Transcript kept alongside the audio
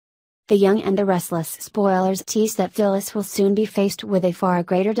The Young and the Restless spoilers tease that Phyllis will soon be faced with a far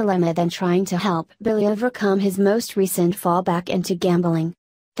greater dilemma than trying to help Billy overcome his most recent fall back into gambling.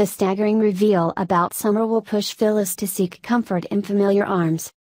 The staggering reveal about Summer will push Phyllis to seek comfort in familiar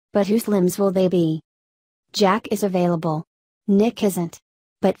arms. But whose limbs will they be? Jack is available. Nick isn't.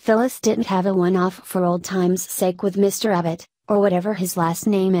 But Phyllis didn't have a one-off for old time's sake with Mr. Abbott, or whatever his last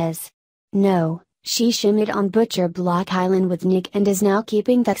name is. No, she shimmied on Butcher Block Island with Nick and is now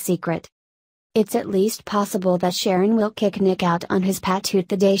keeping that secret. It's at least possible that Sharon will kick Nick out on his patoot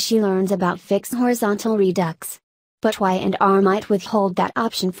the day she learns about fixed horizontal redux. But Y&R might withhold that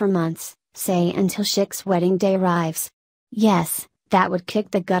option for months, say until Schick's wedding day arrives. Yes, that would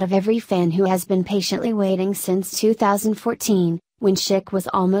kick the gut of every fan who has been patiently waiting since 2014, when Schick was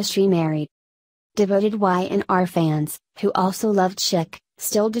almost remarried. Devoted Y&R fans, who also loved Schick,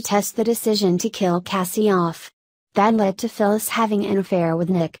 still detest the decision to kill Cassie off. That led to Phyllis having an affair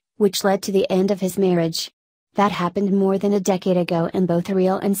with Nick, which led to the end of his marriage. That happened more than a decade ago in both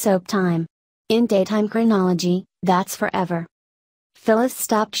real and soap time. In daytime chronology, that's forever. Phyllis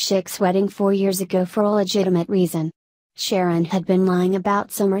stopped Schick's wedding 4 years ago for a legitimate reason. Sharon had been lying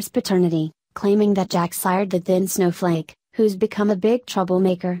about Summer's paternity, claiming that Jack sired the thin snowflake, who's become a big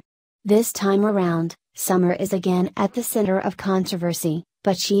troublemaker. This time around, Summer is again at the center of controversy,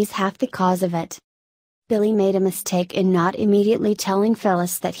 but she's half the cause of it. Billy made a mistake in not immediately telling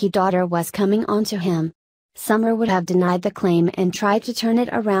Phyllis that his daughter was coming onto him. Summer would have denied the claim and tried to turn it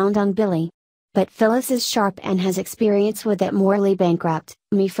around on Billy. But Phyllis is sharp and has experience with that morally bankrupt,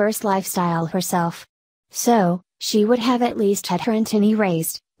 me-first lifestyle herself. So, she would have at least had her antennae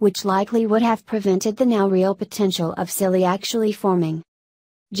raised, which likely would have prevented the now real potential of silly actually forming.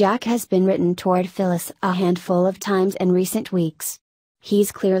 Jack has been written toward Phyllis a handful of times in recent weeks.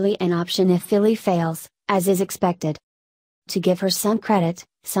 He's clearly an option if Philly fails, as is expected. To give her some credit,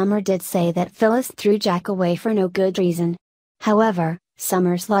 Summer did say that Phyllis threw Jack away for no good reason. However,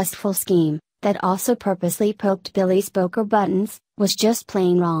 Summer's lustful scheme, that also purposely poked Billy's poker buttons, was just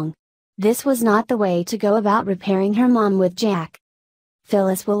plain wrong. This was not the way to go about repairing her mom with Jack.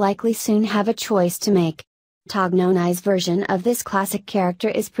 Phyllis will likely soon have a choice to make. Tognoni's version of this classic character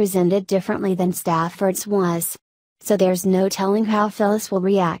is presented differently than Stafford's was. So there's no telling how Phyllis will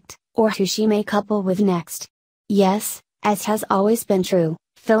react, or who she may couple with next. Yes, as has always been true,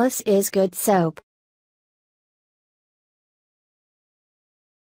 Phyllis is good soap,